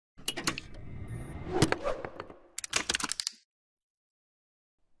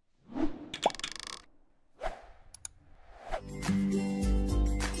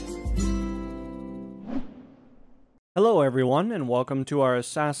Hello everyone, and welcome to our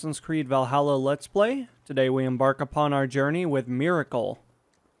Assassin's Creed Valhalla Let's Play. Today we embark upon our journey with Miracle.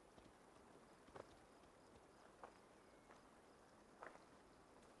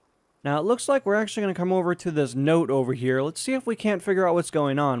 Now it looks like we're actually going to come over to this note over here. Let's see if we can't figure out what's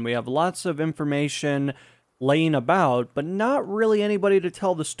going on. We have lots of information laying about, but not really anybody to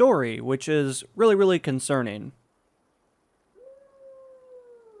tell the story, which is really concerning.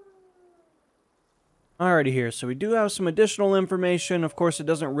 Alrighty here, so we do have some additional information. Of course, it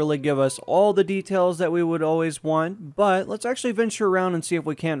doesn't really give us all the details that we would always want, but let's actually venture around and see if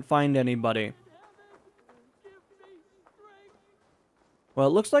we can't find anybody. Well,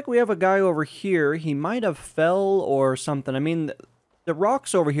 it looks like we have a guy over here. He might have fell or something. I mean, the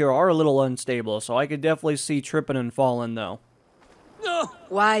rocks over here are a little unstable, so I could definitely see tripping and falling, though.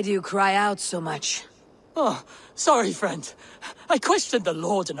 Why do you cry out so much? Oh, sorry, friend. I questioned the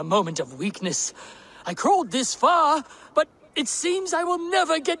Lord in a moment of weakness. I crawled this far, but it seems I will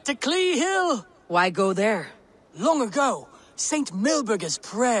never get to Clee Hill. Why go there? Long ago, Saint Milberger's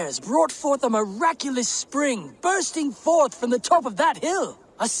prayers brought forth a miraculous spring bursting forth from the top of that hill.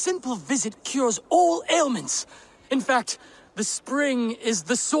 A simple visit cures all ailments. In fact, the spring is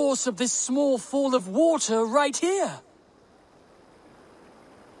the source of this small fall of water right here.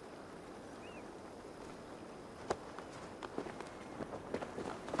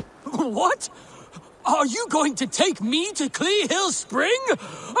 What? Are you going to take me to Clee Hill Spring?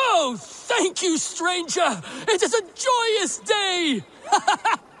 Oh, thank you, stranger! It is a joyous day!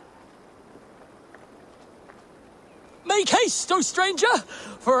 Make haste, O stranger,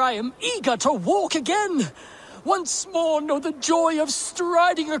 for I am eager to walk again. Once more know the joy of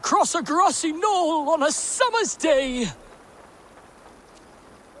striding across a grassy knoll on a summer's day.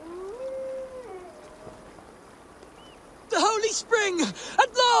 The Holy Spring,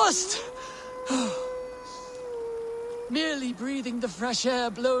 at last! Merely breathing the fresh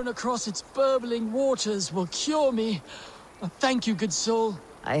air blown across its burbling waters will cure me. Thank you, good soul.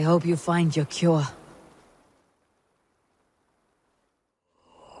 I hope you find your cure.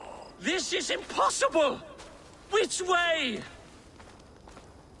 This is impossible! Which way?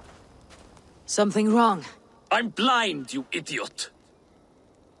 Something wrong. I'm blind, you idiot.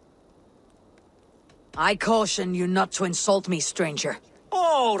 I caution you not to insult me, stranger.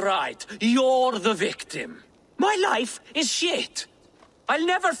 All right, you're the victim. My life is shit. I'll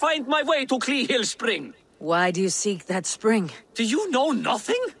never find my way to Clee Hill Spring. Why do you seek that spring? Do you know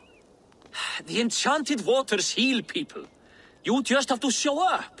nothing? The enchanted waters heal people. You just have to show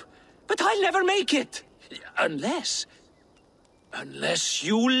up. But I'll never make it. Unless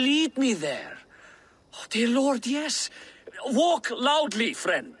you lead me there. Oh, dear Lord, yes. Walk loudly,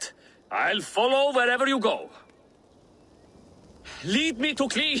 friend. I'll follow wherever you go. Lead me to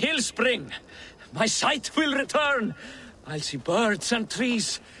Clee Hill Spring. My sight will return. I'll see birds and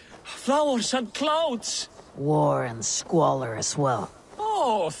trees, flowers and clouds. War and squalor as well.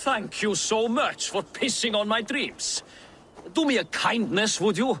 Oh, thank you so much for pissing on my dreams. Do me a kindness,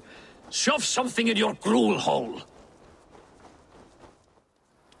 would you? Shove something in your gruel hole.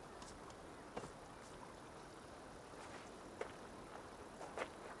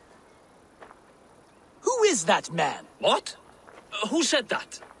 Who is that man? What? Who said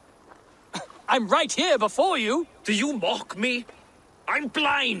that? I'm right here before you. Do you mock me? I'm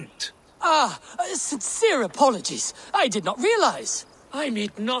blind. Sincere apologies. I did not realize. I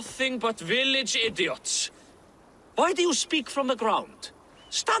meet nothing but village idiots. Why do you speak from the ground?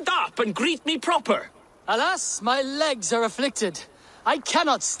 Stand up and greet me proper. Alas, my legs are afflicted. I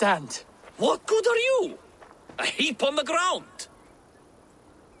cannot stand. What good are you? A heap on the ground.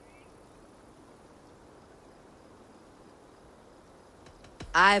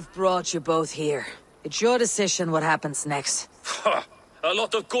 I've brought you both here. It's your decision what happens next. A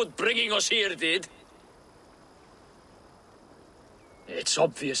lot of good bringing us here, did. It's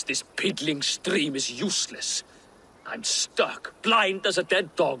obvious this piddling stream is useless. I'm stuck, blind as a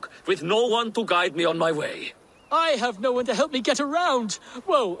dead dog, with no one to guide me on my way. I have no one to help me get around.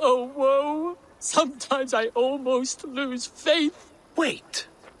 Whoa, oh, whoa. Sometimes I almost lose faith. Wait.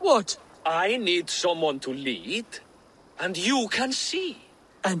 What? I need someone to lead, and you can see.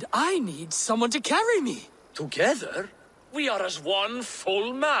 And I need someone to carry me. Together, we are as one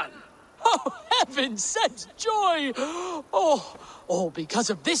full man. Oh, heaven sent joy! Oh, all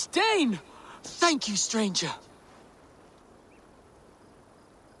because of this Dane. Thank you, stranger.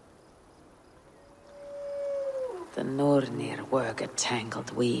 The Nornir work a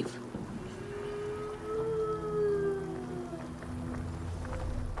tangled weave.